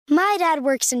My dad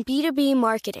works in B2B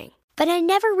marketing, but I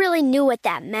never really knew what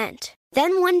that meant.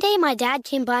 Then one day my dad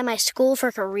came by my school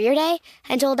for career day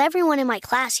and told everyone in my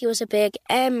class he was a big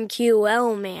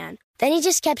MQL man. Then he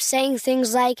just kept saying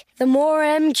things like, the more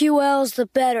MQLs, the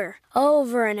better,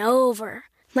 over and over.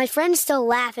 My friends still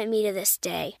laugh at me to this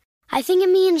day. I think it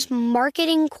means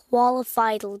marketing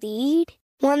qualified lead.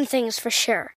 One thing's for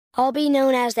sure, I'll be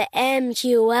known as the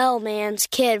MQL man's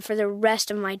kid for the rest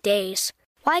of my days.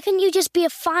 Why couldn't you just be a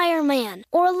fireman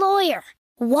or a lawyer?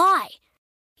 Why?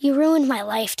 You ruined my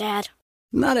life, Dad.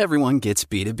 Not everyone gets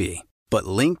B2B, but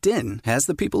LinkedIn has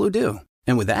the people who do.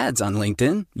 And with ads on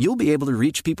LinkedIn, you'll be able to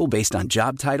reach people based on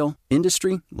job title,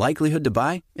 industry, likelihood to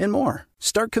buy, and more.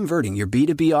 Start converting your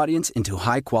B2B audience into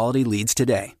high-quality leads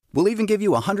today. We'll even give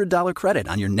you a $100 credit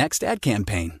on your next ad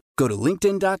campaign. Go to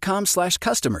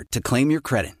linkedin.com/customer to claim your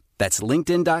credit. That's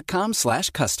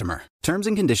linkedin.com/customer. Terms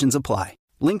and conditions apply.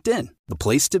 LinkedIn, the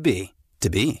place to be, to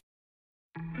be.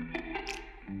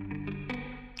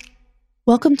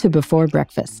 Welcome to Before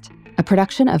Breakfast, a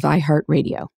production of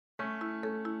iHeartRadio.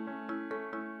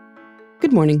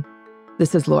 Good morning.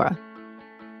 This is Laura.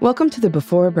 Welcome to the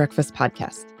Before Breakfast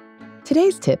podcast.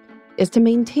 Today's tip is to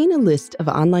maintain a list of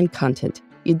online content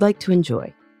you'd like to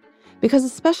enjoy, because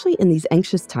especially in these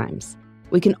anxious times,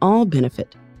 we can all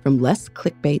benefit from less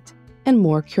clickbait and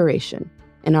more curation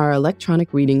in our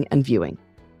electronic reading and viewing.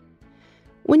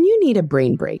 When you need a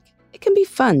brain break, it can be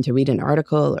fun to read an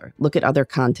article or look at other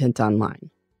content online.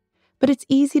 But it's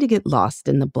easy to get lost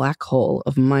in the black hole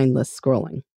of mindless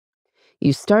scrolling.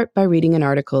 You start by reading an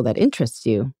article that interests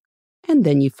you, and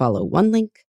then you follow one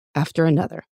link after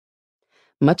another.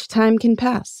 Much time can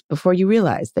pass before you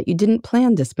realize that you didn't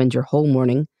plan to spend your whole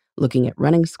morning looking at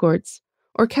running skirts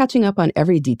or catching up on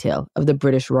every detail of the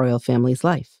British royal family's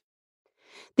life.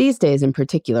 These days in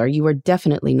particular, you are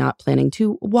definitely not planning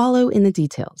to wallow in the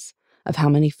details of how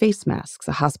many face masks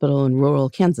a hospital in rural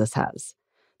Kansas has,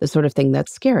 the sort of thing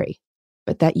that's scary,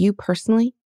 but that you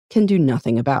personally can do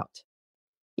nothing about.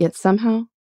 Yet somehow,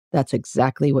 that's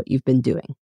exactly what you've been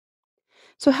doing.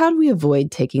 So how do we avoid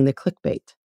taking the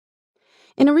clickbait?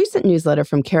 In a recent newsletter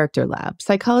from Character Lab,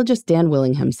 psychologist Dan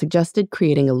Willingham suggested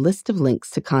creating a list of links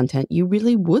to content you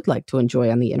really would like to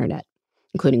enjoy on the internet,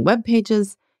 including web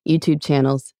pages, YouTube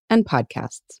channels, and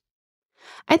podcasts.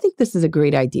 I think this is a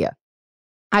great idea.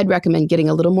 I'd recommend getting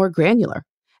a little more granular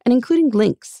and including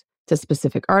links to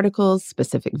specific articles,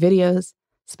 specific videos,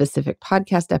 specific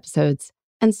podcast episodes,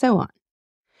 and so on.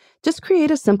 Just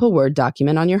create a simple Word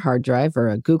document on your hard drive or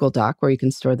a Google Doc where you can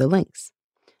store the links.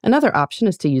 Another option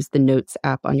is to use the Notes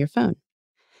app on your phone.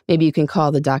 Maybe you can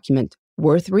call the document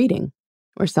Worth Reading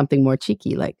or something more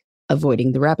cheeky like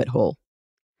Avoiding the Rabbit Hole.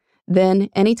 Then,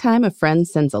 anytime a friend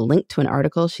sends a link to an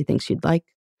article she thinks you'd like,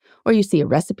 or you see a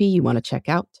recipe you want to check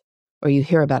out, or you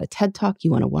hear about a TED Talk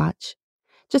you want to watch,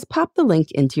 just pop the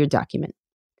link into your document.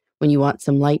 When you want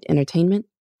some light entertainment,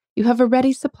 you have a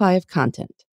ready supply of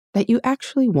content that you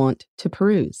actually want to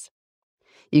peruse.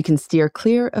 You can steer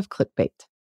clear of clickbait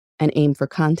and aim for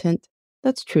content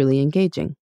that's truly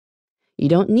engaging. You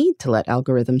don't need to let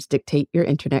algorithms dictate your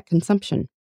internet consumption.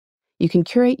 You can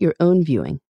curate your own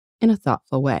viewing in a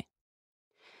thoughtful way.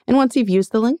 And once you've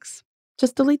used the links,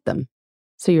 just delete them,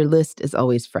 so your list is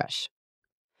always fresh.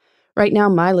 Right now,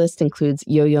 my list includes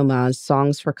Yo-Yo Ma's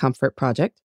Songs for Comfort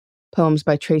project, poems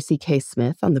by Tracy K.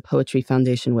 Smith on the Poetry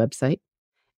Foundation website,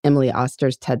 Emily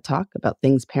Oster's TED Talk about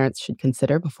things parents should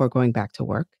consider before going back to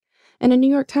work, and a New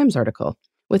York Times article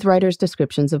with writers'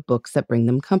 descriptions of books that bring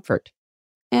them comfort.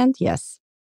 And yes,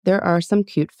 there are some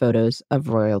cute photos of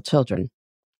royal children.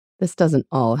 This doesn't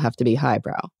all have to be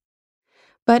highbrow.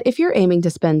 But if you're aiming to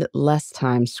spend less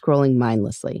time scrolling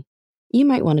mindlessly, you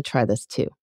might want to try this too.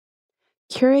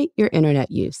 Curate your internet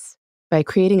use by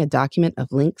creating a document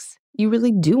of links you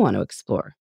really do want to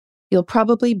explore. You'll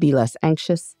probably be less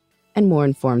anxious and more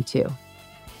informed too.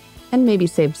 And maybe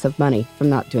save some money from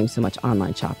not doing so much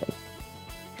online shopping.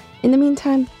 In the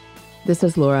meantime, this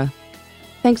is Laura.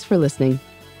 Thanks for listening,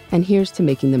 and here's to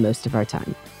making the most of our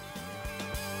time.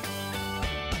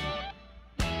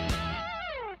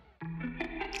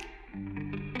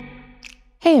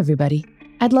 Hey everybody,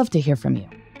 I'd love to hear from you.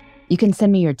 You can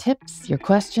send me your tips, your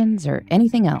questions, or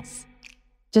anything else.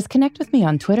 Just connect with me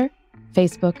on Twitter,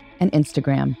 Facebook, and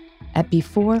Instagram at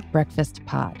Before Breakfast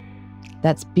Pod.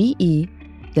 That's BE,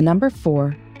 the number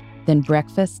 4, then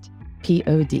breakfast,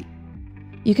 POD.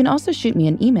 You can also shoot me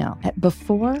an email at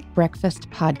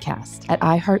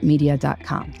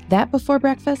beforebreakfastpodcast@iheartmedia.com. That Before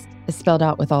Breakfast is spelled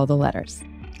out with all the letters.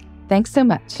 Thanks so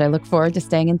much. I look forward to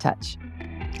staying in touch.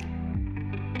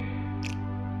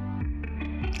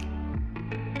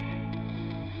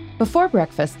 Before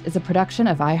Breakfast is a production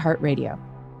of iHeartRadio.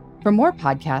 For more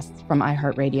podcasts from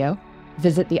iHeartRadio,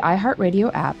 visit the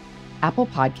iHeartRadio app, Apple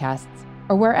Podcasts,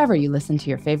 or wherever you listen to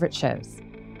your favorite shows.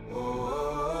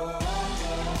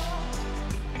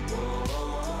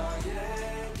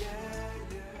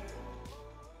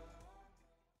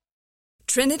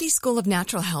 Trinity School of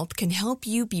Natural Health can help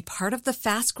you be part of the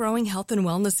fast-growing health and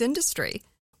wellness industry.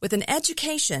 With an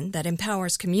education that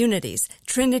empowers communities,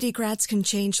 Trinity grads can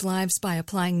change lives by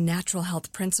applying natural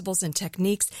health principles and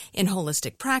techniques in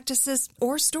holistic practices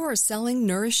or stores selling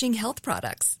nourishing health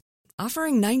products.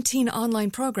 Offering 19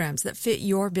 online programs that fit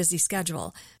your busy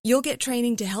schedule, you'll get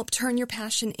training to help turn your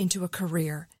passion into a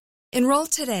career. Enroll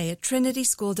today at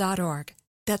trinityschool.org.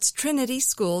 That's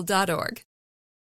trinityschool.org.